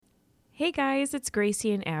Hey guys, it's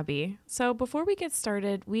Gracie and Abby. So before we get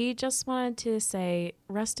started, we just wanted to say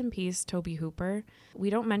rest in peace, Tobe Hooper. We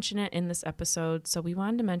don't mention it in this episode, so we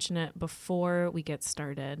wanted to mention it before we get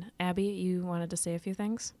started. Abby, you wanted to say a few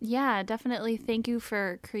things? Yeah, definitely. Thank you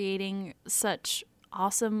for creating such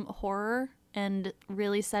awesome horror and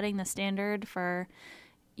really setting the standard for,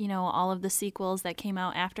 all of the sequels that came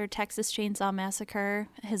out after Texas Chainsaw Massacre,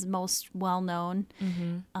 his most well-known.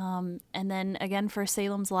 And then again for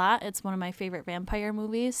Salem's Lot, it's one of my favorite vampire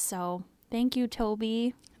movies. So thank you,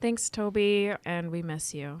 Toby. Thanks, Toby, and we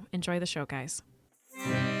miss you. Enjoy the show, guys.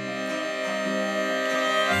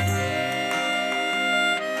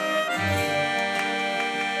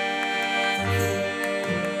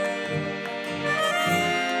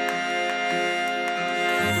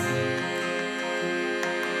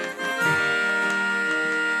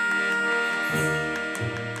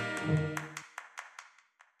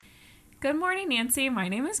 Good morning, Nancy. My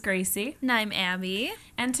name is Gracie. And I'm Abby.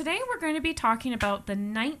 And today we're going to be talking about the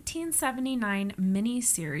 1979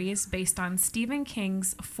 miniseries based on Stephen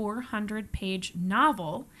King's 400-page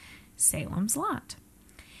novel, Salem's Lot.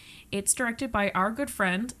 It's directed by our good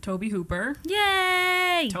friend, Tobe Hooper.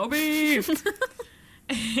 Yay! Toby!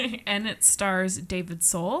 And it stars David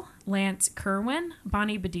Soul, Lance Kerwin,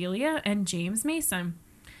 Bonnie Bedelia, and James Mason.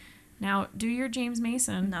 Now, do your James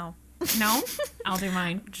Mason. No. No? I'll do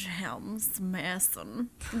mine. James Mason.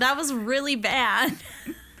 That was really bad.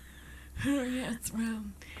 Yes, well,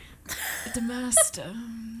 the master,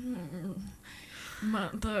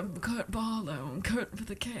 the Kurt Barlow, Kurt with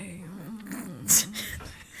a K.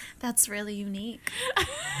 That's really unique.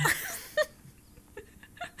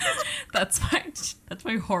 That's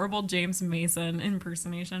my horrible James Mason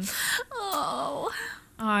impersonation. Oh,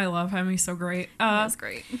 I love him. He's so great. that's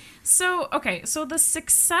great. So the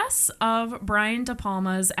success of Brian De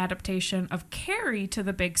Palma's adaptation of Carrie to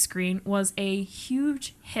the big screen was a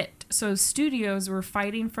huge hit. So studios were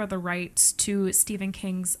fighting for the rights to Stephen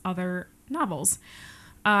King's other novels.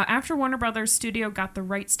 After Warner Brothers Studio got the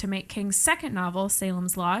rights to make King's second novel,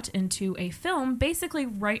 Salem's Lot, into a film, basically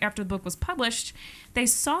right after the book was published, they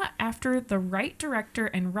sought after the right director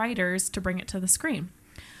and writers to bring it to the screen.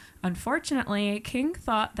 Unfortunately, King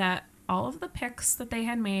thought that all of the picks that they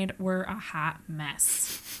had made were a hot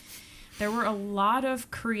mess. There were a lot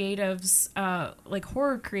of creatives, like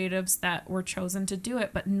horror creatives, that were chosen to do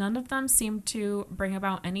it, but none of them seemed to bring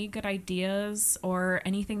about any good ideas or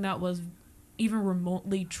anything that was even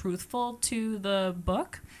remotely truthful to the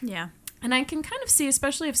book. Yeah. And I can kind of see,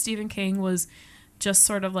 especially if Stephen King was just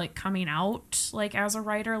sort of like coming out like as a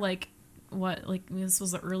writer, like this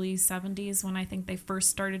was the early 70s when I think they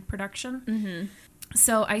first started production. Mm-hmm.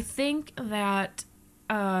 So I think that,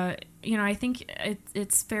 I think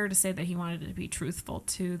it's fair to say that he wanted to be truthful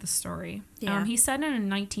to the story. Yeah. He said in a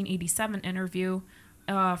 1987 interview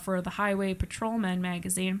for the Highway Patrolman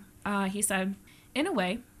magazine, he said, "In a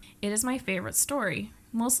way, it is my favorite story,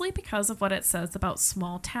 mostly because of what it says about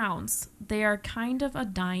small towns. They are kind of a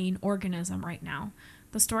dying organism right now.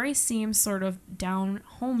 The story seems sort of down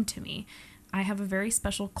home to me. I have a very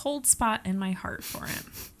special cold spot in my heart for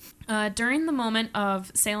it." During the moment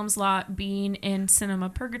of Salem's Lot being in cinema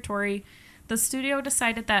purgatory, the studio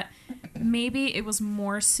decided that maybe it was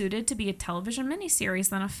more suited to be a television miniseries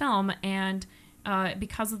than a film, and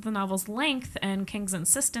because of the novel's length and King's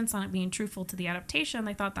insistence on it being truthful to the adaptation,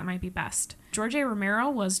 they thought that might be best. George A. Romero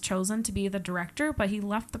was chosen to be the director, but he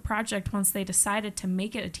left the project once they decided to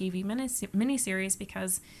make it a TV miniseries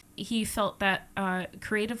because he felt that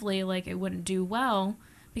creatively, like, it wouldn't do well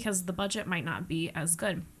because the budget might not be as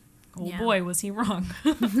good. Oh yeah. Boy, was he wrong.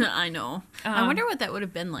 I know. I wonder what that would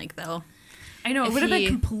have been like, though. I know, it would have been a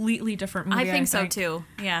completely different movie. I think so, too.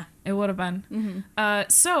 Yeah. It would have been. Mm-hmm.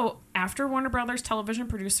 So, after Warner Brothers television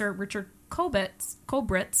producer Richard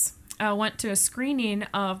Kobritz went to a screening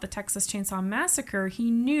of the Texas Chainsaw Massacre, he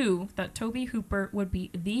knew that Tobe Hooper would be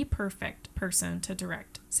the perfect person to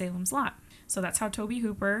direct Salem's Lot. So that's how Tobe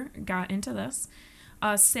Hooper got into this.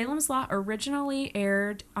 Salem's Lot originally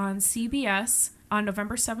aired on CBS on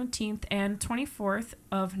November 17th and 24th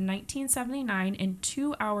of 1979 in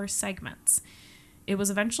 2-hour segments. It was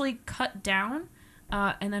eventually cut down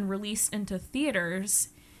and then released into theaters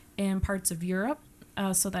in parts of Europe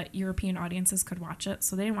so that European audiences could watch it.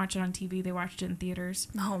 So they didn't watch it on TV, they watched it in theaters.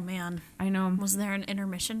 Oh, man. I know. Was there an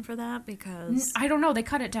intermission for that? Because I don't know. They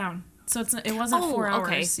cut it down. So it wasn't 4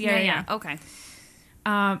 hours. Okay. Yeah. Okay.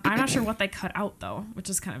 I'm not sure what they cut out, though, which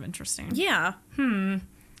is kind of interesting. Yeah.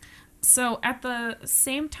 So at the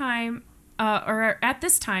same time, or at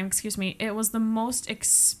this time, it was the most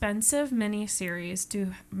expensive miniseries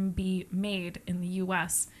to be made in the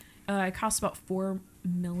U.S. It cost about $4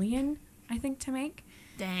 million, I think, to make.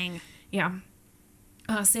 Dang. Yeah.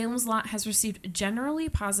 Salem's Lot has received generally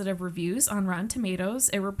positive reviews on Rotten Tomatoes.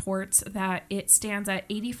 It reports that it stands at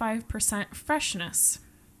 85% freshness.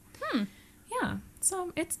 Yeah,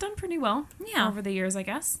 so it's done pretty well over the years, I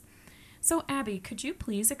guess. So, Abby, could you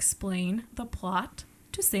please explain the plot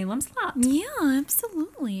to Salem's Lot? Yeah,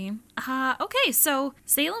 absolutely. Okay, so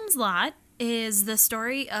Salem's Lot is the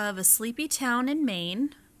story of a sleepy town in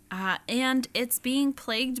Maine. And it's being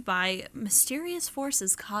plagued by mysterious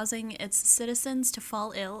forces causing its citizens to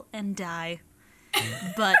fall ill and die,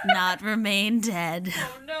 but not remain dead.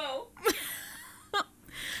 Oh, no.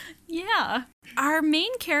 Yeah. Our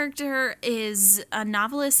main character is a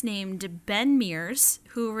novelist named Ben Mears,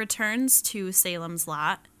 who returns to Salem's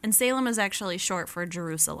Lot. And Salem is actually short for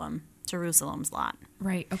Jerusalem, Jerusalem's Lot.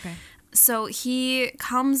 Right, okay. So he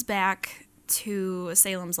comes back to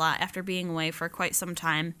Salem's Lot after being away for quite some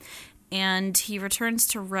time, and he returns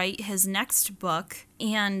to write his next book,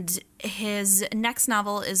 and his next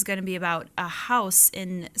novel is going to be about a house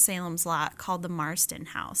in Salem's Lot called the Marston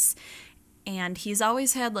House. And he's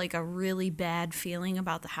always had like a really bad feeling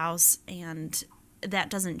about the house, and that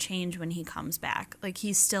doesn't change when he comes back. Like,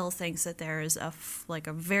 he still thinks that there is a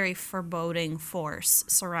very foreboding force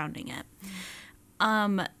surrounding it.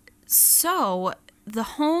 So the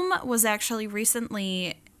home was actually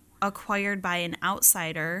recently acquired by an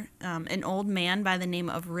outsider, an old man by the name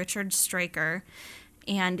of Richard Straker,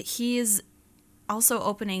 and he's also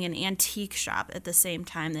opening an antique shop at the same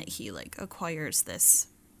time that he acquires this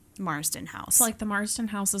Marston house. So the Marston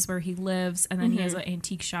house is where he lives, and then he has an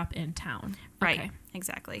antique shop in town. Right, okay.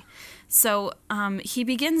 Exactly. So he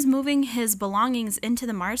begins moving his belongings into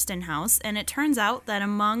the Marston house, and it turns out that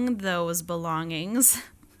among those belongings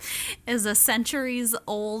is a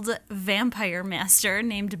centuries-old vampire master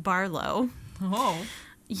named Barlow. Oh.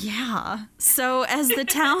 Yeah. So as the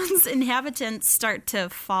town's inhabitants start to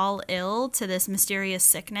fall ill to this mysterious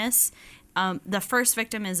sickness, the first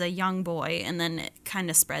victim is a young boy, and then it kind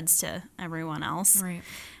of spreads to everyone else. Right.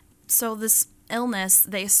 So this illness,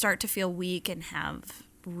 they start to feel weak and have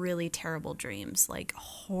really terrible dreams, like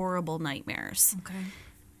horrible nightmares.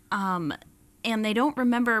 Okay. And they don't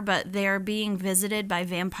remember, but they're being visited by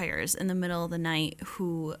vampires in the middle of the night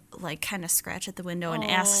who kind of scratch at the window and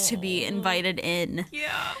ask to be invited in.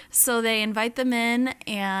 Yeah. So they invite them in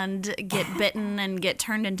and get bitten and get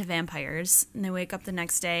turned into vampires. And they wake up the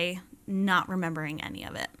next day not remembering any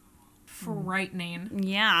of it. Frightening.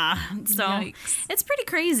 Yeah. So Yikes. It's pretty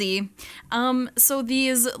crazy. So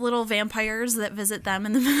these little vampires that visit them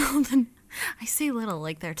in the middle of the... I say little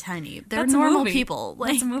like they're tiny. They're That's normal a movie. people.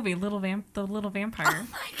 That's a movie, The Little Vampire. Oh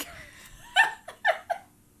my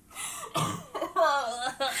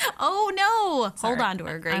god. Oh no. Sorry. Hold on to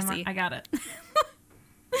her, Gracie. I got it.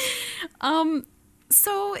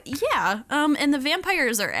 So yeah, and the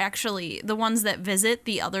vampires are actually the ones that visit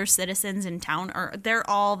the other citizens in town. They're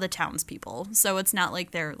all the townspeople, so it's not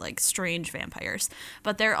like they're strange vampires,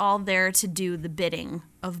 but they're all there to do the bidding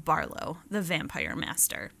of Barlow, the vampire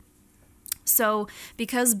master. So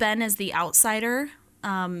because Ben is the outsider,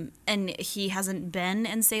 and he hasn't been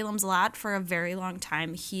in Salem's Lot for a very long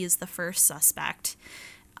time, he is the first suspect,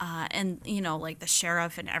 and the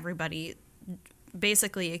sheriff and everybody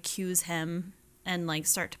basically accuse him and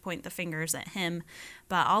start to point the fingers at him.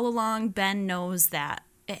 But all along, Ben knows that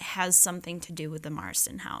it has something to do with the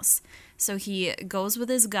Marston house. So he goes with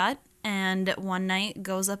his gut, and one night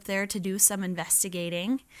goes up there to do some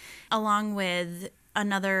investigating, along with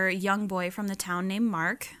another young boy from the town named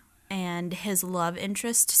Mark and his love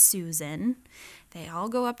interest, Susan. They all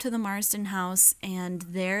go up to the Marston house, and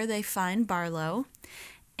there they find Barlow.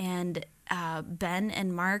 And Ben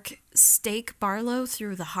and Mark stake Barlow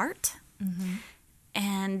through the heart. Mm-hmm.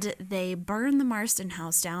 And they burn the Marston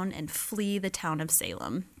house down and flee the town of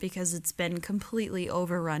Salem because it's been completely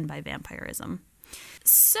overrun by vampirism.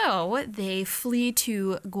 So they flee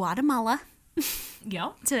to Guatemala.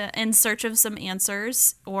 Yeah. In search of some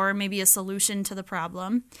answers or maybe a solution to the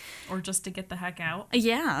problem. Or just to get the heck out.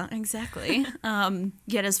 Yeah, exactly.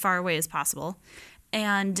 Get as far away as possible.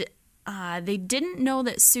 And they didn't know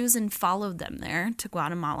that Susan followed them there to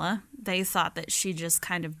Guatemala. They thought that she just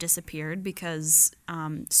kind of disappeared because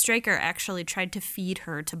Straker actually tried to feed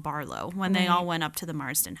her to Barlow when they all went up to the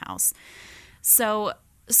Marston house. So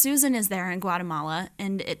Susan is there in Guatemala,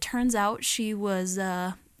 and it turns out she was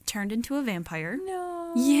turned into a vampire.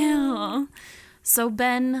 No. Yeah. So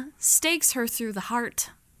Ben stakes her through the heart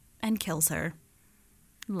and kills her.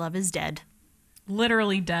 Love is dead.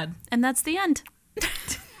 Literally dead. And that's the end.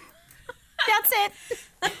 That's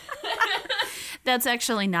it. That's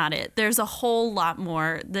actually not it. There's a whole lot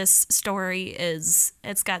more. This story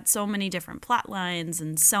it's got so many different plot lines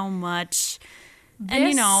and so much. And,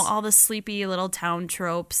 you know, all the sleepy little town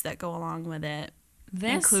tropes that go along with it,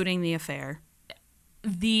 including the affair.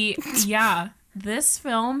 This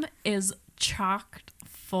film is chocked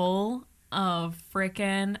full of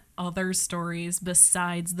frickin' other stories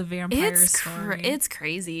besides the vampire story. It's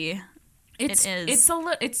crazy. It is. It's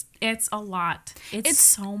a lot. It's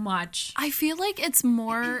so much. I feel like it's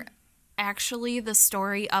more actually the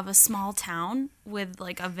story of a small town with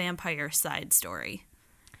like a vampire side story.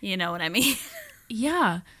 You know what I mean?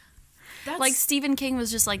 Yeah. Like Stephen King was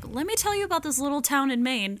just like, let me tell you about this little town in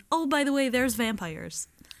Maine. Oh, by the way, there's vampires.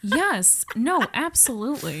 Yes. No,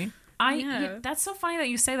 absolutely. That's so funny that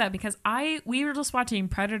you say that because we were just watching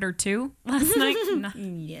Predator 2 last night.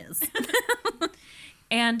 Yes.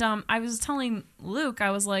 And I was telling Luke,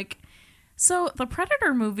 I was like, so the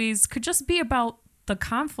Predator movies could just be about the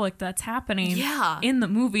conflict that's happening in the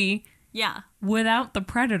movie without the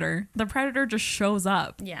Predator. The Predator just shows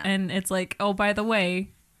up. Yeah. And it's like, oh, by the way,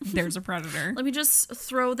 there's a Predator. Let me just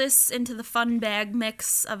throw this into the fun bag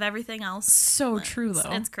mix of everything else. So true,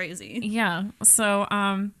 though. It's crazy. Yeah. So,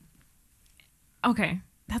 okay.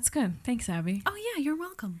 That's good. Thanks, Abby. Oh, yeah. You're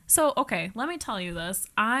welcome. So, okay. Let me tell you this.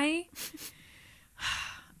 I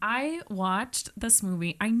watched this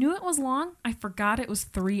movie. I knew it was long. I forgot it was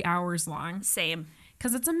 3 hours long. Same.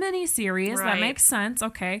 Because it's a mini series. Right. That makes sense.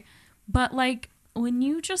 Okay. But, like, when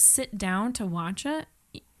you just sit down to watch it,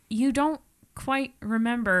 you don't quite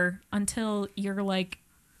remember until you're like,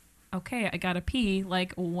 okay, I gotta pee.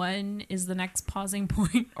 Like, when is the next pausing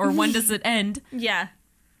point? Or when does it end? Yeah.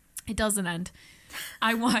 It doesn't end.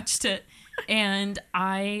 I watched it and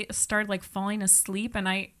I started like falling asleep, and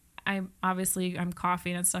I'm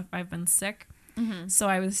coughing and stuff. I've been sick. Mm-hmm. So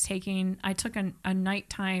I took a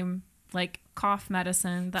nighttime like cough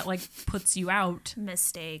medicine that like puts you out.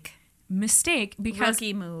 Mistake because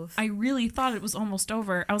rookie move. I really thought it was almost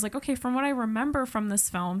over. I was like, okay, from what I remember from this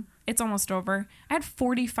film, it's almost over. I had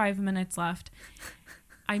 45 minutes left.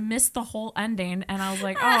 I missed the whole ending, and I was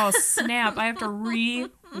like, oh, snap. I have to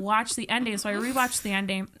re-watch the ending. So I rewatched the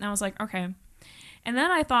ending, and I was like, okay. And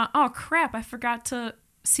then I thought, oh, crap, I forgot to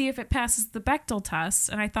see if it passes the Bechdel test.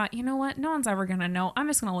 And I thought, you know what? No one's ever going to know. I'm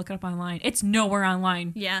just going to look it up online. It's nowhere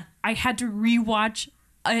online. Yeah. I had to re-watch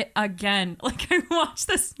it again. Like, I watched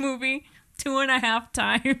this movie 2.5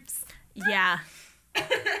 times. Yeah.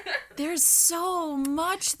 There's so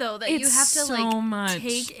much, though, that you have to,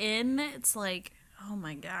 take in. It's like... Oh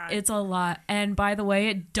my God. It's a lot. And by the way,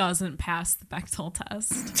 it doesn't pass the Bechdel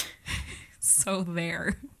test. So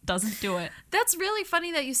there. Doesn't do it. That's really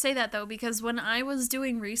funny that you say that, though, because when I was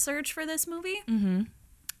doing research for this movie,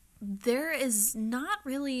 there is not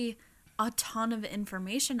really a ton of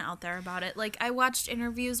information out there about it. Like, I watched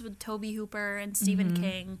interviews with Tobe Hooper and Stephen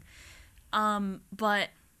King, but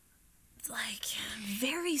like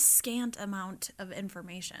very scant amount of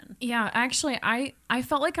information. Yeah, actually I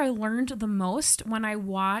felt like I learned the most when I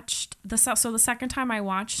watched the second time I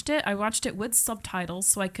watched it with subtitles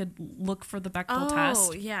so I could look for the Bechdel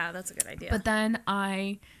test. Oh, yeah, that's a good idea. But then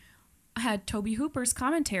I had Tobe Hooper's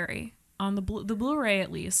commentary on the Blu-ray,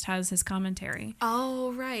 at least has his commentary.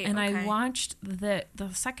 Oh, right. And okay. I watched the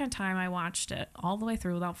second time I watched it all the way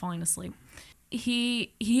through without falling asleep.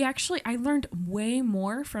 He actually, I learned way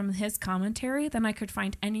more from his commentary than I could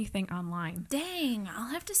find anything online. Dang, I'll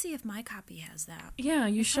have to see if my copy has that. Yeah,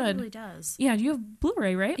 you should. It probably does. Yeah, you have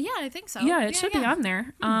Blu-ray, right? Yeah, I think so. Yeah, it should be on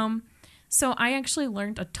there. So I actually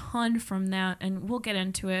learned a ton from that, and we'll get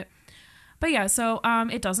into it. But yeah, so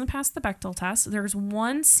it doesn't pass the Bechdel test. There's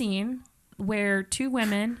one scene where two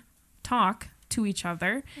women talk to each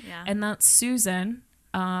other, and that's Susan,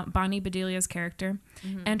 Bonnie Bedelia's character,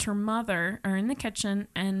 and her mother are in the kitchen,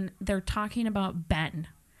 and they're talking about Ben.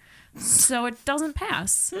 So it doesn't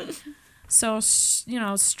pass. So,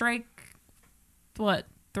 strike, what,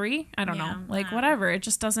 3? I don't know. Like, whatever. It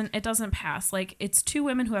just doesn't pass. Like, it's two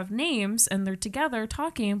women who have names, and they're together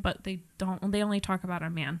talking, but they only talk about a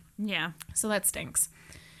man. Yeah. So that stinks.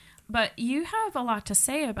 But you have a lot to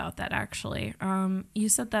say about that, actually. You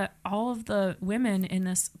said that all of the women in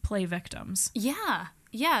this play victims. Yeah.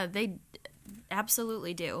 Yeah, they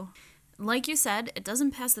absolutely do. Like you said, it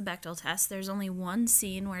doesn't pass the Bechdel test. There's only one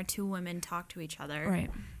scene where two women talk to each other.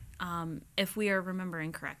 Right. If we are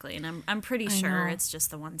remembering correctly. And I'm pretty sure it's just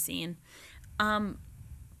the one scene.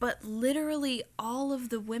 But literally all of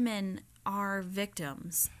the women are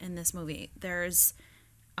victims in this movie. There's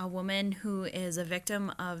a woman who is a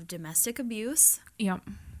victim of domestic abuse. Yep.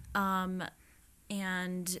 And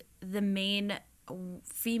the main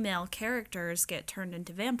female characters get turned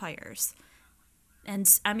into vampires. And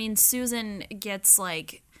I mean, Susan gets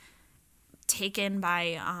like taken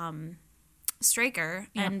by Straker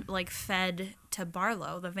and like fed to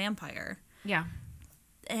Barlow, the vampire. Yeah.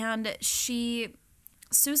 And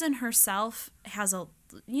Susan herself has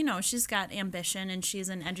she's got ambition and she's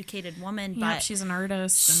an educated woman, but she's an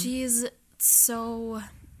artist. She's so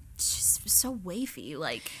wafy,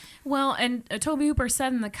 like. Well, and Toby Hooper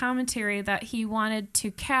said in the commentary that he wanted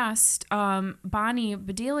to cast Bonnie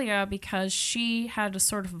Bedelia because she had a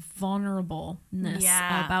sort of vulnerableness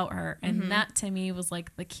about her. And that to me was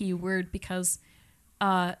like the key word, because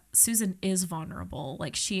Susan is vulnerable.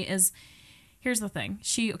 Like, she is. Here's the thing.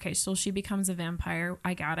 So she becomes a vampire.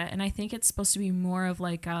 I got it. And I think it's supposed to be more of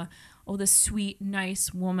like this sweet,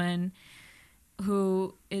 nice woman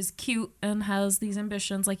who is cute and has these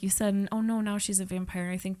ambitions, like you said, and now she's a vampire.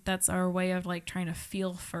 I think that's our way of like trying to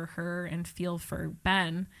feel for her and feel for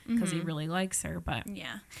Ben, because he really likes her. But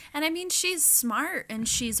yeah, and I mean, she's smart and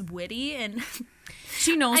she's witty and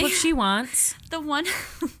she knows what she wants. The one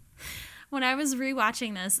when I was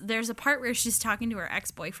rewatching this, there's a part where she's talking to her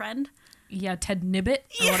ex-boyfriend. Yeah, Ted Nibbit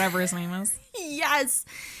or whatever his name is. Yes,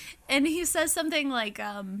 and he says something like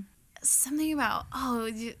something about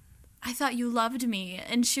I thought you loved me.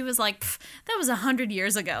 And she was like, that was 100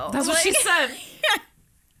 years ago. That's what she said.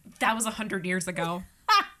 That was 100 years ago.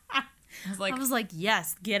 I was like,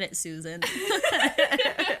 yes, get it, Susan.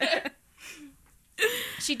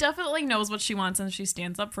 She definitely knows what she wants and she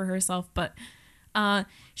stands up for herself, but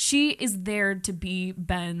she is there to be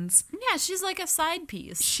Ben's. Yeah, she's like a side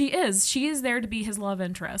piece. She is. She is there to be his love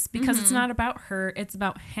interest, because it's not about her, it's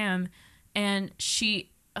about him. And it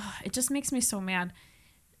just makes me so mad.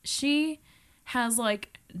 She has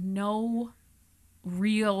like no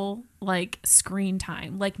real like screen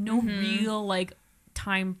time, like no real like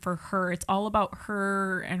time for her. It's all about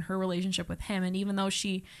her and her relationship with him. And even though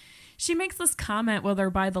she makes this comment while they're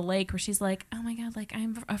by the lake where she's like, oh my God, like,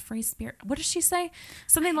 I'm a free spirit. What does she say?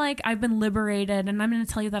 Something like, I've been liberated and I'm going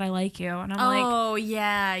to tell you that I like you. And I'm like, oh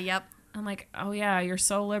yeah, yep. I'm like, oh yeah, you're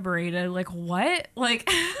so liberated. Like, what? Like,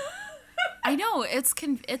 I know, it's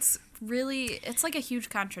like a huge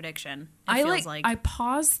contradiction. I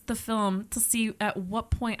paused the film to see at what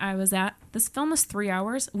point I was at. This film is 3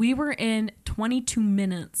 hours. We were in 22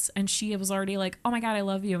 minutes, and she was already like, oh my God, I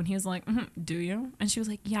love you. And he was like, do you? And she was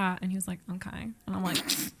like, yeah. And he was like, okay. And I'm like,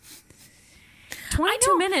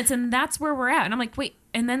 22 minutes, and that's where we're at. And I'm like, wait.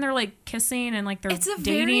 And then they're like kissing and like they're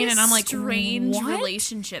dating, and I'm like, strange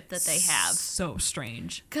relationship that they have. So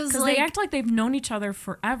strange. Because they act like they've known each other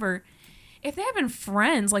forever. If they had been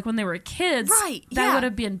friends, like when they were kids, that would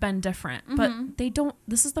have been different. But they don't.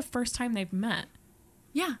 This is the first time they've met.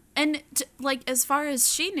 Yeah. And like, as far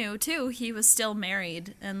as she knew too, he was still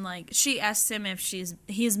married. And like, she asked him if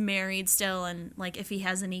he's married still, and like if he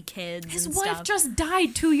has any kids. His wife just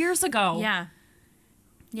died 2 years ago. Yeah.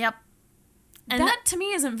 Yep. And that to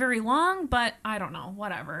me isn't very long, but I don't know.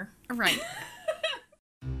 Whatever. Right.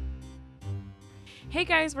 Hey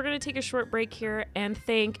guys, we're going to take a short break here and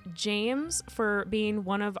thank James for being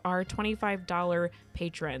one of our $25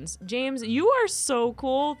 patrons. James, you are so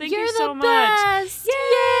cool. Thank you so much. You're the best.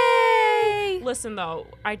 Yay! Listen, though,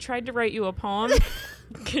 I tried to write you a poem.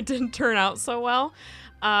 It didn't turn out so well.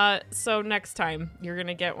 So next time, you're going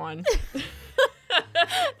to get one.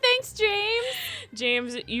 Thanks, James.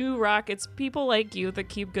 James, you rock. It's people like you that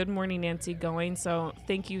keep Good Morning Nancy going, so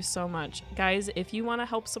thank you so much. Guys, if you want to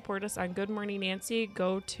help support us on Good Morning Nancy,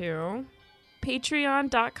 go to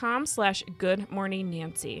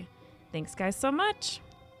patreon.com/goodmorningnancy. Thanks, guys, so much.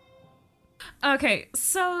 Okay,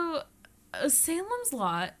 so Salem's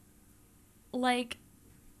Lot, like,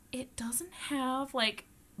 it doesn't have, like,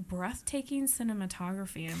 breathtaking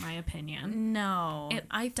cinematography, in my opinion. No,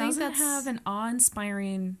 I think doesn't have an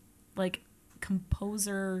awe-inspiring like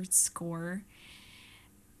composer score,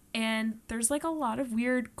 and there's like a lot of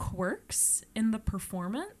weird quirks in the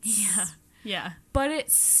performance. Yeah, but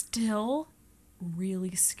it's still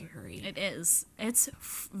really scary. It is. It's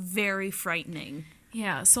very frightening.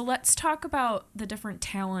 Yeah, so let's talk about the different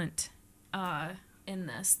talent in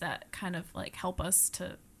this that kind of like help us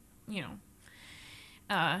to,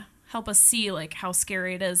 help us see like how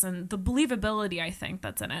scary it is and the believability, I think,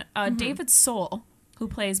 that's in it. David Soul, who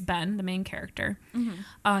plays Ben, the main character,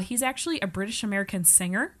 he's actually a British American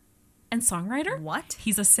singer and songwriter. What?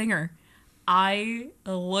 He's a singer. I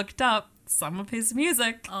looked up some of his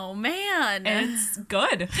music. Oh man, and it's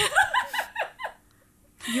good.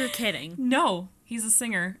 You're kidding. No, he's a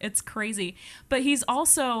singer. It's crazy. But he's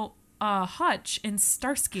also Hutch in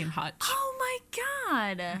Starsky and Hutch. Oh my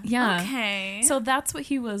god. Yeah. Okay. So that's what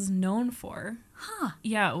he was known for. Huh.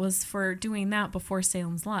 Yeah, it was for doing that before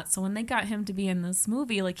Salem's Lot. So when they got him to be in this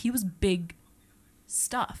movie, like, he was big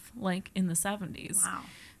stuff, like, in the 70s. Wow.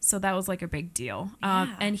 So that was, like, a big deal.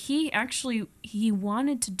 Yeah. And he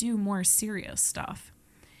wanted to do more serious stuff.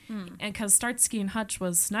 And because Starsky and Hutch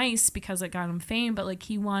was nice because it got him fame, but, like,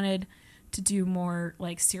 he wanted to do more,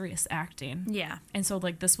 like, serious acting. Yeah. And so,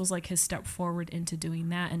 like, this was, like, his step forward into doing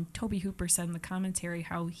that. And Tobe Hooper said in the commentary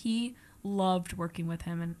how he loved working with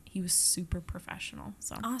him, and he was super professional.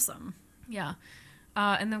 So, Awesome. yeah.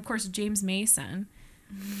 And then, of course, James Mason.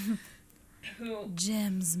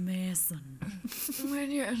 James Mason.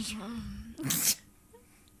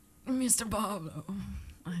 Mr. Barlow.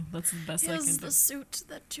 That's the best I can do. suit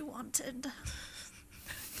that you wanted.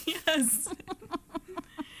 Yes.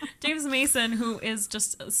 James Mason, who is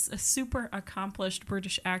just a super accomplished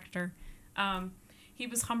British actor. He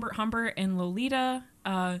was Humbert Humbert in Lolita.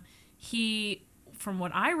 He, from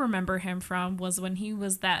what I remember him from, was when he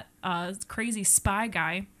was that crazy spy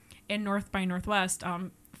guy in North by Northwest,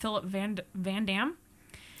 Philip Van Damme.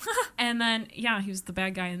 And then, yeah, he was the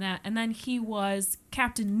bad guy in that. And then he was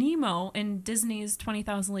Captain Nemo in Disney's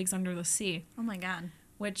 20,000 Leagues Under the Sea. Oh my god.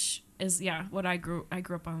 Which is, yeah, what I grew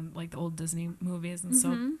up on, like, the old Disney movies. And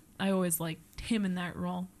so I always liked him in that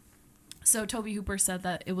role. So Tobe Hooper said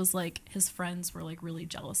that it was like his friends were, like, really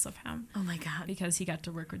jealous of him. Oh my god. Because he got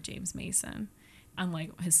to work with James Mason on,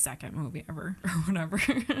 like, his second movie ever or whatever.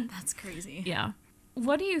 That's crazy. Yeah.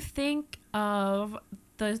 What do you think of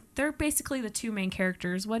they're basically the two main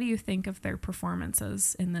characters. What do you think of their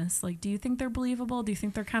performances in this? Like, do you think they're believable? Do you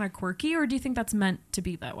think they're kind of quirky, or do you think that's meant to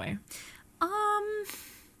be that way?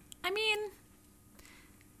 I mean,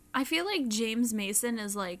 I feel like James Mason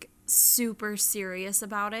is, like, super serious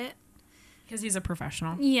about it. Because he's a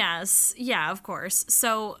professional. Yes. Yeah, of course.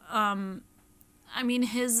 So, I mean,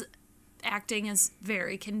 his acting is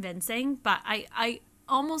very convincing, but I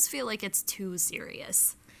almost feel like it's too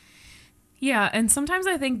serious. Yeah, and sometimes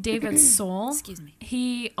I think David Soul, Excuse me.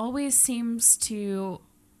 he always seems to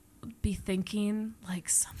be thinking, like,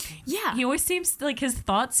 something. Yeah. He always seems, like, his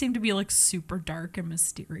thoughts seem to be, like, super dark and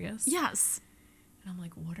mysterious. Yes. And I'm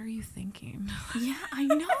like, what are you thinking? Yeah, I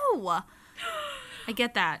know. I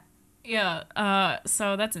get that. Yeah,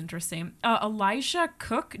 so that's interesting. Elijah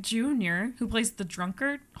Cook Jr., who plays the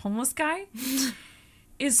drunkard, homeless guy,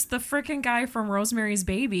 is the freaking guy from Rosemary's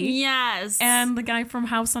Baby. Yes. And the guy from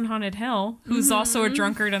House on Haunted Hill, who's also a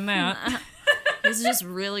drunkard in that. He's just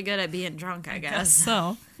really good at being drunk, I guess.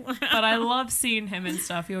 So, but I love seeing him and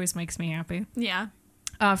stuff. He always makes me happy. Yeah.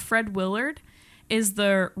 Fred Willard is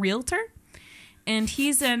the realtor, and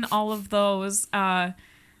he's in all of those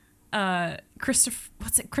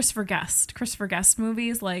Christopher Guest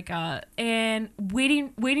movies, like and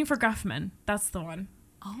Waiting for Guffman. That's the one.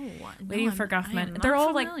 Oh, Waiting for Guffman. They're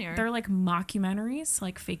all familiar. They're like mockumentaries,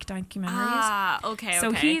 like fake documentaries. Ah,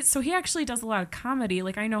 okay. So he actually does a lot of comedy.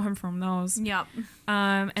 Like, I know him from those. Yep.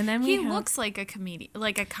 And then he looks like a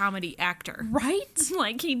comedy actor, right?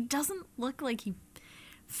 Like, he doesn't look like he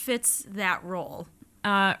fits that role.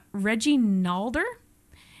 Reggie Nalder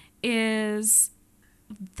is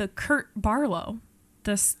the Kurt Barlow,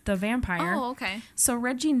 the vampire. Oh, okay. So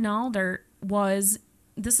Reggie Nalder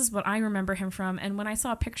this is what I remember him from, and when I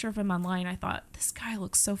saw a picture of him online, I thought, this guy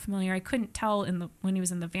looks so familiar. I couldn't tell when he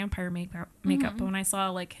was in the vampire makeup, but when I saw,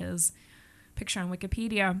 like, his picture on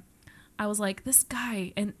Wikipedia, I was like, this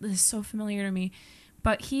guy, and this is so familiar to me.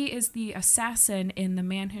 But he is the assassin in The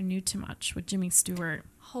Man Who Knew Too Much with Jimmy Stewart.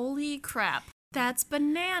 Holy crap. That's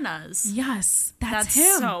bananas. Yes, that's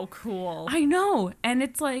him. So cool. I know. And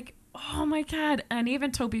it's like, oh my God. And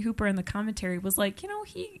even Tobe Hooper in the commentary was like, he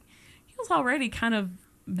was already kind of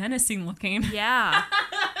menacing looking. Yeah.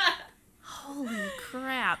 Holy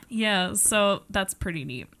crap. Yeah, so that's pretty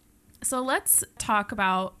neat. So let's talk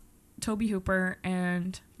about Tobe Hooper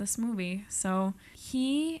and this movie. So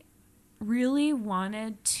he really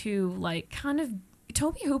wanted to, like, kind of...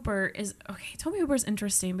 Tobe Hooper is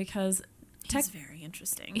interesting because... He's very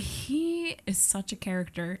interesting. He is such a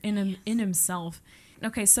character in himself.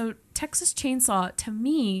 Okay, so Texas Chainsaw, to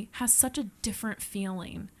me, has such a different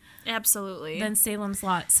feeling. Absolutely. Than Salem's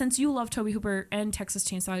Lot. Since you love Tobe Hooper and Texas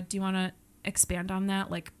Chainsaw, do you want to expand on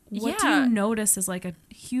that? Like, what do you notice is, like, a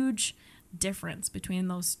huge difference between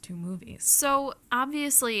those two movies? So,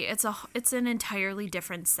 obviously, it's an entirely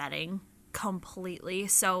different setting. Completely.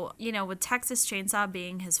 So, with Texas Chainsaw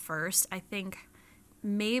being his first, I think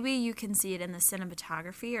maybe you can see it in the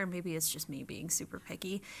cinematography, or maybe it's just me being super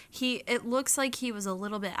picky. It looks like he was a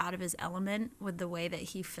little bit out of his element with the way that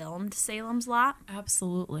he filmed Salem's Lot,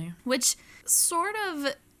 Absolutely. which sort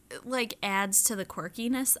of like adds to the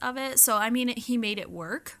quirkiness of it. So I mean, he made it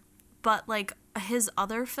work, but like his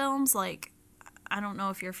other films, like I don't know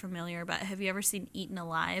if you're familiar, but have you ever seen Eaten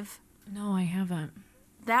Alive? No, I haven't.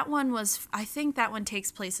 That one was, I think that one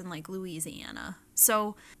takes place in like Louisiana.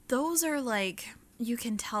 So those are like, you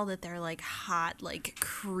can tell that they're like hot, like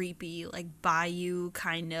creepy, like bayou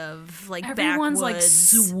kind of like Everyone's like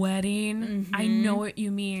backwoods. sweating. I know what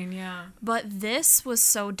you mean. Yeah. But this was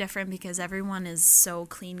so different because everyone is so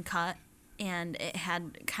clean cut, and it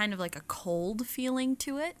had kind of like a cold feeling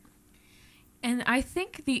to it. And I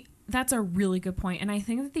think that's a really good point. And I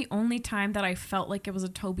think that the only time that I felt like it was a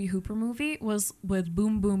Tobe Hooper movie was with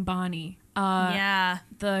Boom Boom Bonnie. Yeah.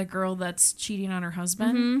 The girl that's cheating on her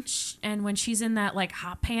husband. And when she's in that like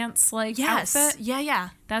hot pants like Yes. outfit. Yeah.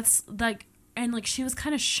 That's like, and like she was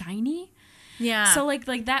kind of shiny. Yeah. So like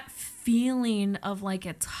that feeling of like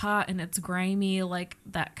it's hot and it's grimy, like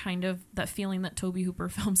that feeling that Tobe Hooper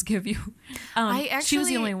films give you. She was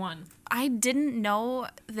the only one. I didn't know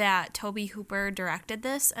that Tobe Hooper directed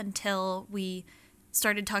this until we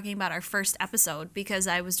started talking about our first episode, because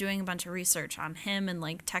I was doing a bunch of research on him and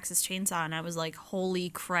like Texas Chainsaw, and I was like, holy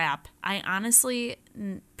crap. I honestly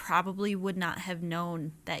probably would not have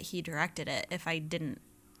known that he directed it if I didn't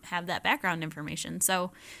have that background information.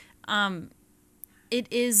 So it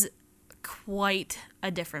is quite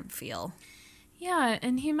a different feel. Yeah,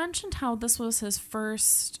 and he mentioned how this was his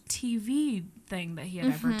first TV thing that he had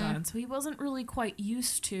ever done. So he wasn't really quite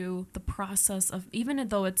used to the process of, even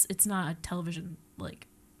though it's not a television like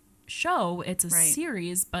show, it's a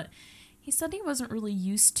series, but he said he wasn't really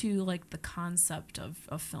used to like the concept of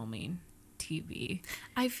filming TV.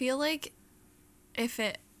 I feel like if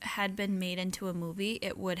it had been made into a movie,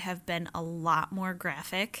 it would have been a lot more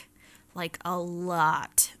graphic, like a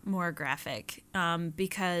lot more graphic,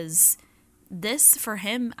 because this for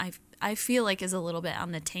him I feel like is a little bit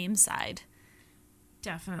on the tame side.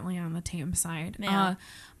 Definitely on the tame side. Yeah.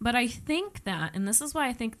 But I think that, and this is why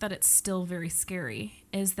I think that it's still very scary,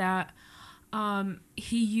 is that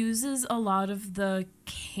he uses a lot of the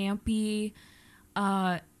campy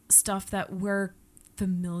stuff that we're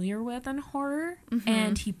familiar with in horror,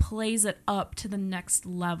 and he plays it up to the next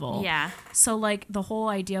level. Yeah. So like the whole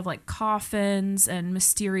idea of like coffins and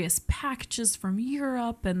mysterious packages from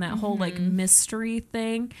Europe and that whole like mystery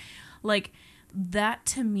thing, like that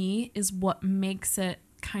to me is what makes it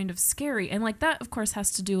kind of scary. And like that of course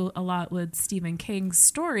has to do a lot with Stephen King's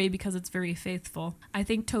story because it's very faithful. I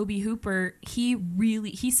think Tobe Hooper,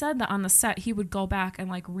 he said that on the set he would go back and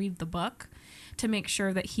like read the book to make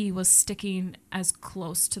sure that he was sticking as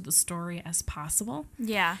close to the story as possible.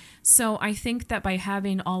 Yeah. So I think that by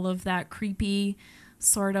having all of that creepy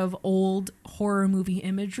sort of old horror movie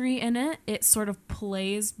imagery in it, it sort of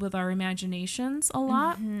plays with our imaginations a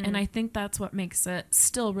lot. And I think that's what makes it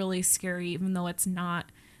still really scary, even though it's not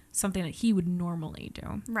something that he would normally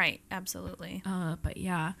do. Right. Absolutely. But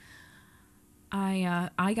yeah,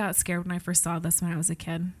 I got scared when I first saw this when I was a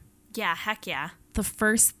kid. Yeah. Heck yeah. The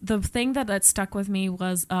thing that stuck with me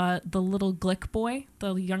was the little Glick boy,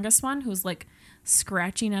 the youngest one, who's like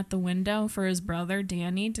scratching at the window for his brother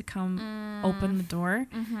Danny to come open the door.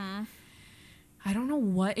 I don't know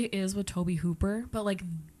what it is with Tobe Hooper, but like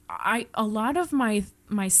a lot of my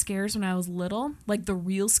scares when I was little, like the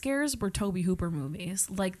real scares, were Tobe Hooper movies.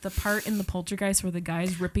 Like the part in the Poltergeist where the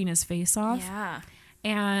guy's ripping his face off. Yeah.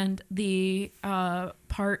 And the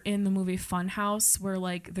part in the movie Funhouse where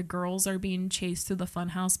like the girls are being chased through the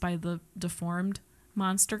funhouse by the deformed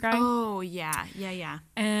monster guy. Oh yeah. Yeah.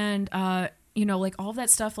 And you know, like all of that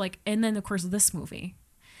stuff, like, and then of course this movie.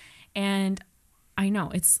 And I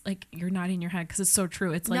know it's like you're nodding your head because it's so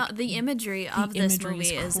true. It's like no, the imagery of this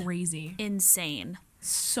movie is crazy, insane,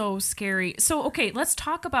 so scary. So okay, let's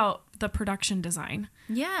talk about the production design.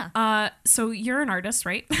 Yeah. So you're an artist,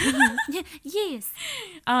 right? Yes.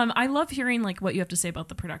 I love hearing like what you have to say about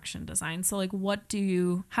the production design. So like,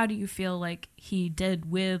 how do you feel like he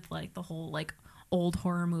did with like the whole like old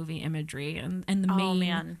horror movie imagery and the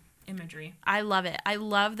main imagery? I love it. I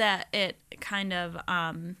love that it kind of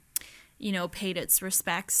paid its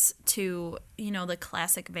respects to, the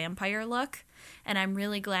classic vampire look. And I'm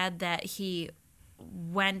really glad that he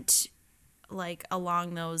went like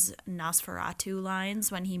along those Nosferatu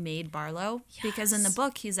lines when he made Barlow. Yes. Because in the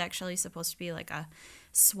book, he's actually supposed to be like a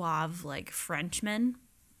suave, like Frenchman.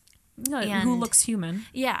 Who looks human.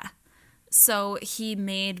 Yeah. So he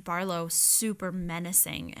made Barlow super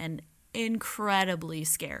menacing, and incredibly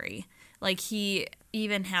scary. Like, he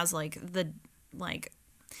even has, like, the, like,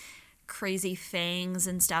 crazy fangs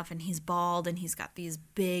and stuff, and he's bald, and he's got these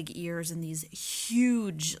big ears and these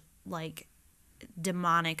huge, like,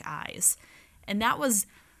 demonic eyes. And that was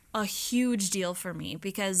a huge deal for me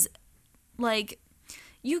because, like,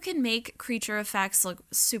 you can make creature effects look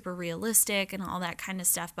super realistic and all that kind of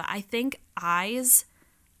stuff, but I think eyes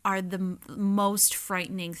are the most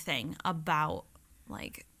frightening thing about,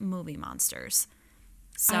 like, movie monsters.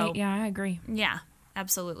 So I agree. yeah,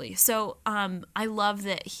 absolutely. So I love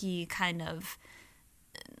that he kind of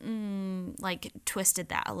like twisted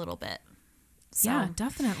that a little bit. So, Yeah,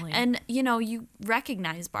 definitely. and you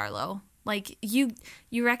recognize Barlow. Like, you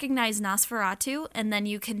recognize Nosferatu, and then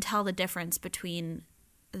you can tell the difference between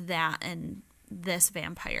that and this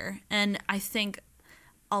vampire. And I think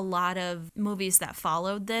a lot of movies that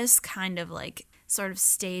followed this kind of, like, sort of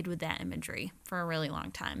stayed with that imagery for a really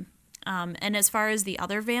long time. And as far as the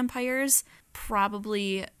other vampires,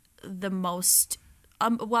 probably the most,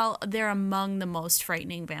 they're among the most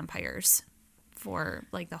frightening vampires for,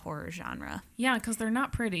 like, the horror genre. Yeah, because they're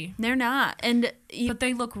not pretty. They're not. And But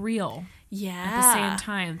they look real yeah. at the same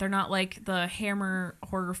time. They're not like the Hammer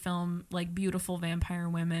horror film, like, beautiful vampire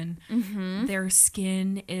women. Mm-hmm. Their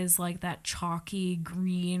skin is like that chalky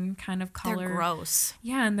green kind of color. They're gross.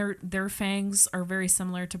 Yeah, and their fangs are very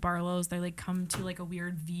similar to Barlow's. They, like, come to, like, a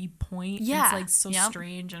weird V point. Yeah. It's, like, so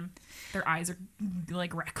strange, and their eyes are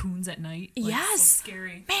like raccoons at night. Like, Yes. so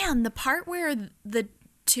scary. Man, the part where the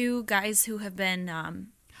two guys who have been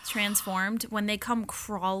transformed, when they come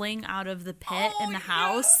crawling out of the pit in the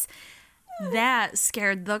house, that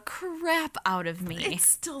scared the crap out of me. It's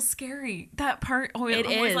still scary. That part, It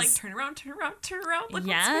always is. like, turn around. Look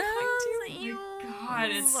Yes. what's behind you. Oh my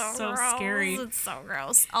God, it's so gross. scary. It's so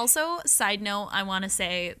gross. Also, side note, I want to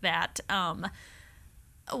say that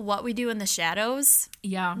What We Do in the Shadows,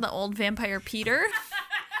 Yeah. the old vampire Peter,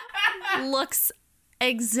 looks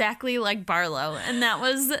exactly like Barlow. And that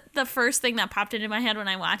was the first thing that popped into my head when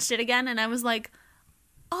I watched it again. And I was like,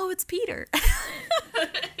 oh, it's Peter.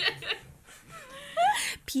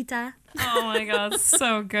 Peter. Oh my God,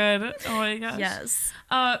 so good. Oh my gosh. Yes.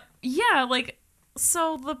 Yeah, like,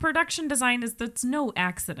 so the production design that's no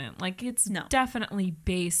accident. Like, it's No. definitely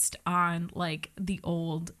based on, like, the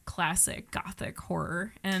old classic Gothic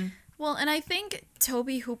horror. And Well, and I think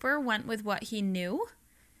Toby Hooper went with what he knew.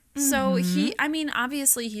 So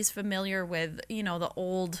obviously he's familiar with, the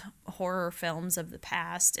old horror films of the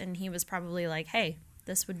past, and he was probably like, hey,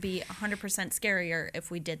 this would be 100% scarier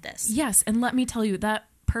if we did this. yes, and let me tell you, that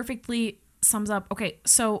perfectly sums up. Okay,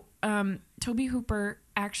 so Toby Hooper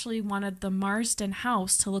actually wanted the Marsden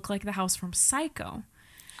house to look like the house from Psycho.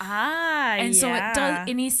 And so it does,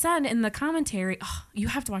 and he said in the commentary, you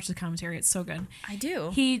have to watch the commentary, it's so good. I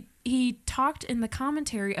do. He talked in the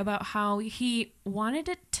commentary about how he wanted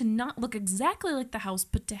it to not look exactly like the house,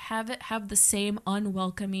 but to have it have the same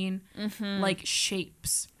unwelcoming, like,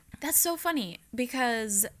 shapes. That's so funny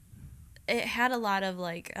because it had a lot of,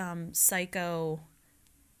 like, Psycho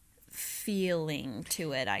feeling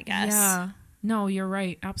to it, I guess. Yeah. No, you're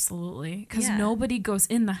right. Absolutely. Because Yeah. nobody goes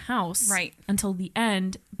in the house Right. until the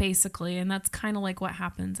end, basically. And that's kind of like what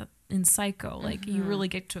happens in Psycho. Like, you really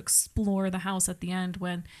get to explore the house at the end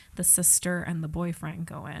when the sister and the boyfriend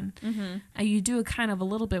go in. And you do kind of a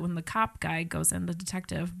little bit when the cop guy goes in, the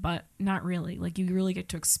detective, but not really. Like, you really get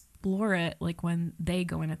to explore it, like, when they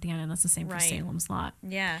go in at the end. And that's the same for Right. Salem's Lot.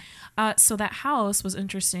 Yeah. So that house was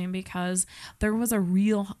interesting because there was a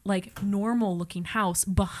real, like, normal looking house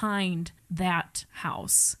behind that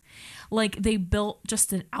house. Like, they built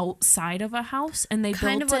just an outside of a house, and they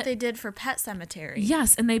Kind built of what it. they did for Pet Sematary.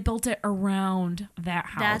 Yes, and they built it around that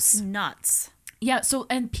house. That's nuts. Yeah. So,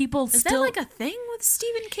 and people Is still. that like a thing with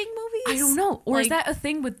Stephen King movies? I don't know. Or is Like- that a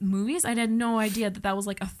thing with movies? I had no idea that was,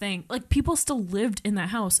 like, a thing. Like, people still lived in that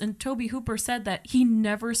house. And Toby Hooper said that he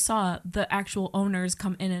never saw the actual owners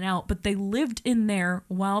come in and out, but they lived in there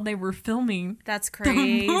while they were filming. That's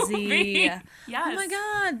movie. crazy. Oh Yes. my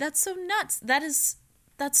God. That's so nuts.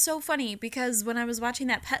 That's so funny because when I was watching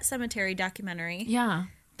that Pet Sematary documentary, Yeah.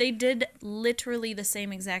 they did literally the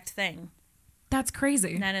same exact thing. That's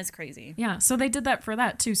crazy. That is crazy. Yeah, so they did that for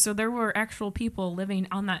that too. So there were actual people living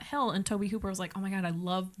on that hill, and Toby Hooper was like, "Oh my God, I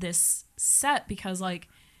love this set because, like,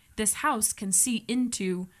 this house can see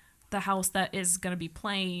into the house that is going to be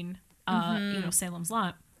playing, Salem's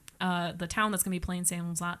Lot, the town that's going to be playing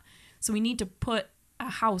Salem's Lot. So we need to put a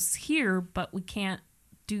house here, but we can't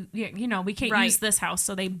we can't Right. use this house."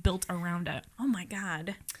 So they built around it. Oh my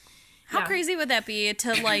God. How Yeah. crazy would that be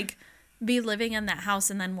to, like, be living in that house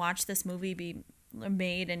and then watch this movie be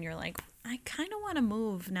made and you're like, I kind of want to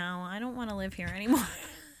move now. I don't want to live here anymore.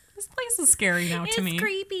 This place is scary now to me. It's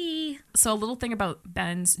creepy. So a little thing about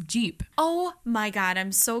Ben's Jeep. Oh my God,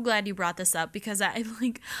 I'm so glad you brought this up because I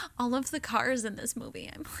like all of the cars in this movie.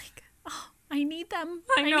 I'm like, oh, I need them.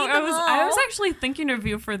 I know. need them I was all. actually thinking of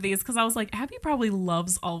you for these because I was like, Abby probably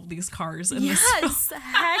loves all of these cars in this film. Yes,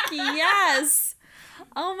 heck yes.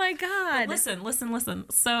 Oh my God. Listen.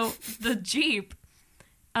 So the Jeep,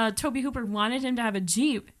 Tobe Hooper wanted him to have a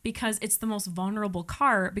Jeep because it's the most vulnerable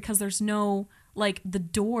car because there's no, like, the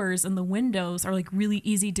doors and the windows are, like, really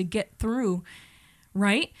easy to get through,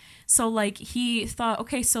 right? So, like, he thought,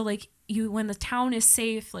 okay, so, like, when the town is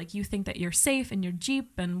safe, like, you think that you're safe in your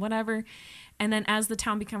Jeep and whatever. And then as the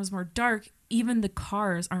town becomes more dark, even the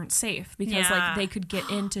cars aren't safe because, like, they could get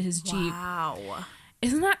into his Jeep. Wow.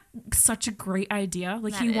 Isn't that such a great idea?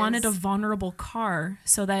 Like, he wanted a vulnerable car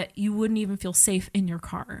so that you wouldn't even feel safe in your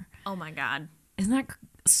car. Oh my God. Isn't that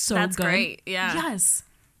so That's good? great. Yeah. Yes.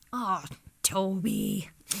 Oh, Toby.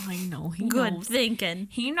 I know. He Good knows. thinking.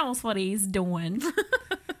 He knows what he's doing.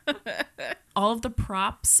 All of the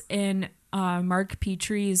props in Mark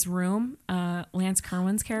Petrie's room, Lance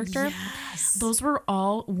Kerwin's character, Yes. those were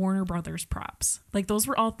all Warner Brothers props. Like, those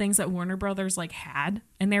were all things that Warner Brothers, like, had.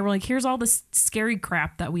 And they were like, here's all this scary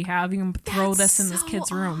crap that we have. You can throw this in this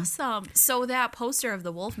kid's room. Awesome. So that poster of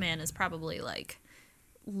the Wolfman is probably, like,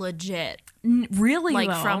 legit. Really, Like,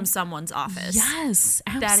 though. from someone's office. Yes,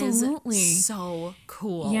 absolutely. That is so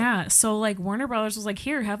cool. Yeah, so like Warner Brothers was like,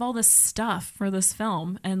 here, have all this stuff for this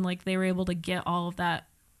film, and like they were able to get all of that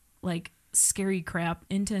like scary crap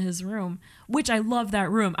into his room, which I love that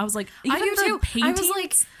room. I was like, even I do the too. paintings, I was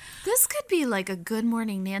like, this could be like a Good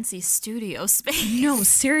Morning Nancy studio space. no,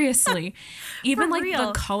 seriously, even For like real.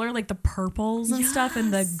 the color, like the purples and stuff,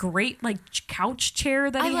 and the Yes. great like couch chair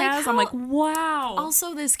that I he like has. I'm like, how- wow.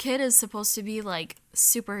 Also, this kid is supposed to be like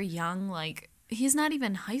super young. Like, he's not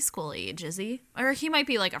even high school age, is he? Or he might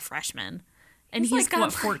be like a freshman. And he's like, got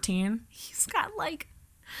what, 14? He's got like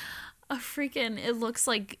a freaking, it looks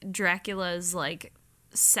like Dracula's like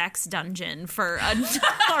sex dungeon for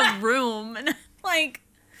a room. And like,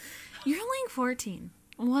 you're like 14.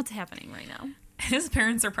 What's happening right now? His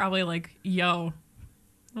parents are probably like, yo,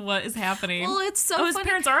 what is happening? Well, it's so his funny.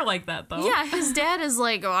 parents are like that though. Yeah, his dad is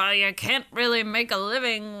like, well, you can't really make a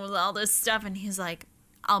living with all this stuff. And he's like,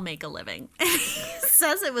 I'll make a living. And he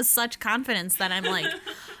says it with such confidence that I'm like,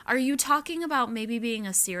 are you talking about maybe being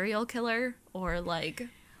a serial killer or like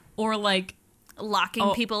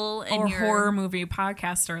locking people in or your horror movie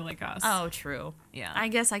podcaster like us? Oh, true. Yeah. I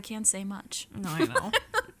guess I can't say much. No, I know.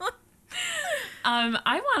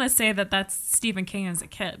 I want to say that that's Stephen King as a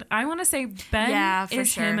kid. I want to say Ben Yeah, for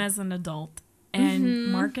is him sure. as an adult, and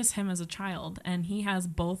Mark is him as a child, and he has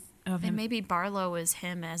both of And him. maybe Barlow is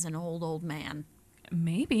him as an old man.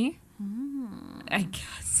 Maybe. I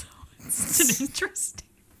guess so. It's an interesting.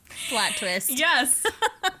 Plot twist. Yes.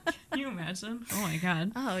 Can you imagine? Oh my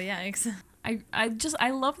god. Oh, yikes. I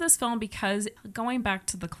love this film because going back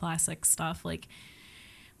to the classic stuff, like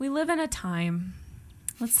we live in a time.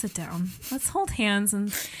 Let's sit down. Let's hold hands,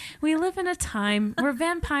 and we live in a time where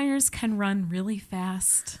vampires can run really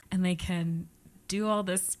fast and they can do all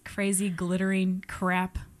this crazy glittering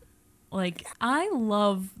crap. Like, I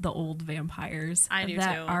love the old vampires I do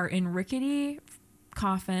that too. are in rickety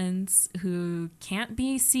coffins, who can't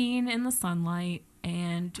be seen in the sunlight,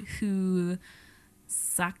 and who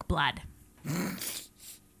suck blood.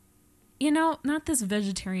 You know, not this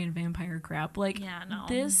vegetarian vampire crap. Like, Yeah, no.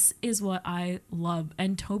 this is what I love.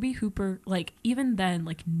 And Tobe Hooper, like, even then,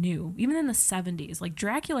 like, knew. Even in the 70s. Like,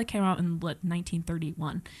 Dracula came out in,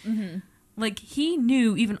 1931. Mm-hmm. Like, he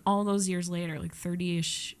knew, even all those years later, like,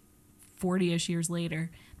 30-ish, 40-ish years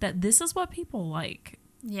later, that this is what people like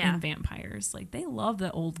Yeah. in vampires. Like, they love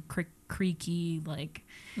the old creaky, like,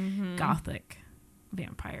 gothic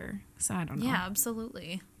vampire. So I don't know. Yeah,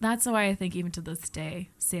 absolutely. That's why I think even to this day,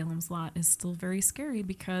 Salem's Lot is still very scary,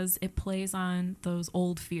 because it plays on those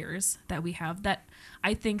old fears that we have, that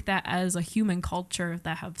I think that as a human culture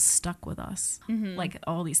that have stuck with us like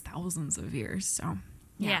all these thousands of years. So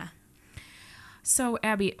Yeah. So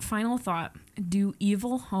Abby, final thought. Do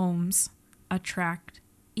evil homes attract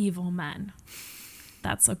evil men?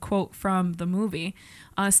 That's a quote from the movie.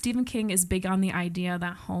 Stephen King is big on the idea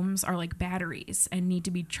that homes are like batteries and need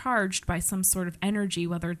to be charged by some sort of energy,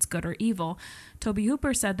 whether it's good or evil. Tobe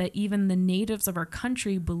Hooper said that even the natives of our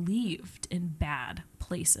country believed in bad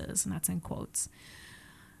places, and that's in quotes.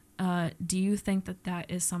 Do you think that that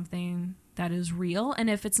is something that is real? And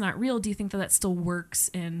if it's not real, do you think that that still works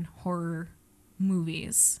in horror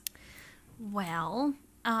movies? Well,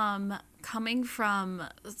 Coming from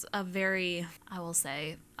a very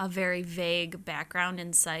vague background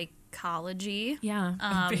in psychology. Yeah,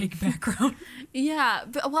 a vague background. Yeah,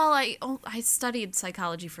 but, well, I studied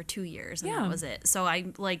psychology for 2 years, and that was it. So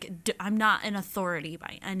I'm not an authority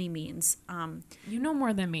by any means. You know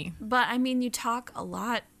more than me. But I mean, you talk a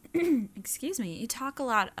lot. Excuse me. You talk a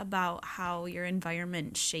lot about how your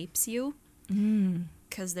environment shapes you.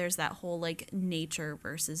 Because there's that whole like nature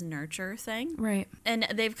versus nurture thing. Right. And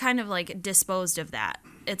they've kind of like disposed of that.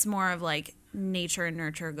 It's more of like nature and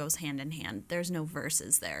nurture goes hand in hand. There's no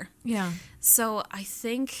verses there. Yeah. So I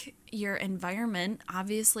think your environment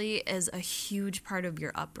obviously is a huge part of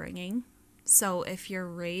your upbringing. So if you're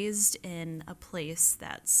raised in a place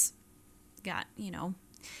that's got, you know,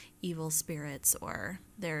 evil spirits, or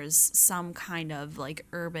there's some kind of like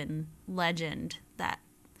urban legend that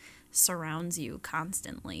surrounds you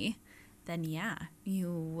constantly, then yeah,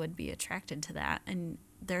 you would be attracted to that. And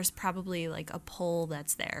there's probably like a pull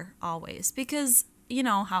that's there always, because you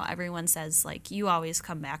know how everyone says like you always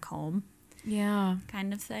come back home, yeah,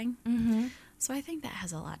 kind of thing. So I think that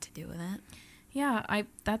has a lot to do with it. Yeah,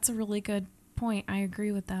 that's a really good point. I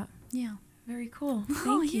agree with that. Yeah. Very cool.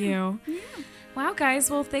 Thank you. Yeah. Wow, guys.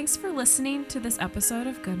 Well, thanks for listening to this episode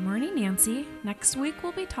of Good Morning Nancy. Next week,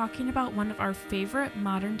 we'll be talking about one of our favorite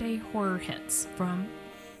modern-day horror hits from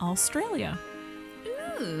Australia.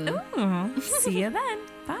 Ooh. Ooh. See you then.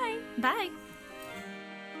 Bye. Bye.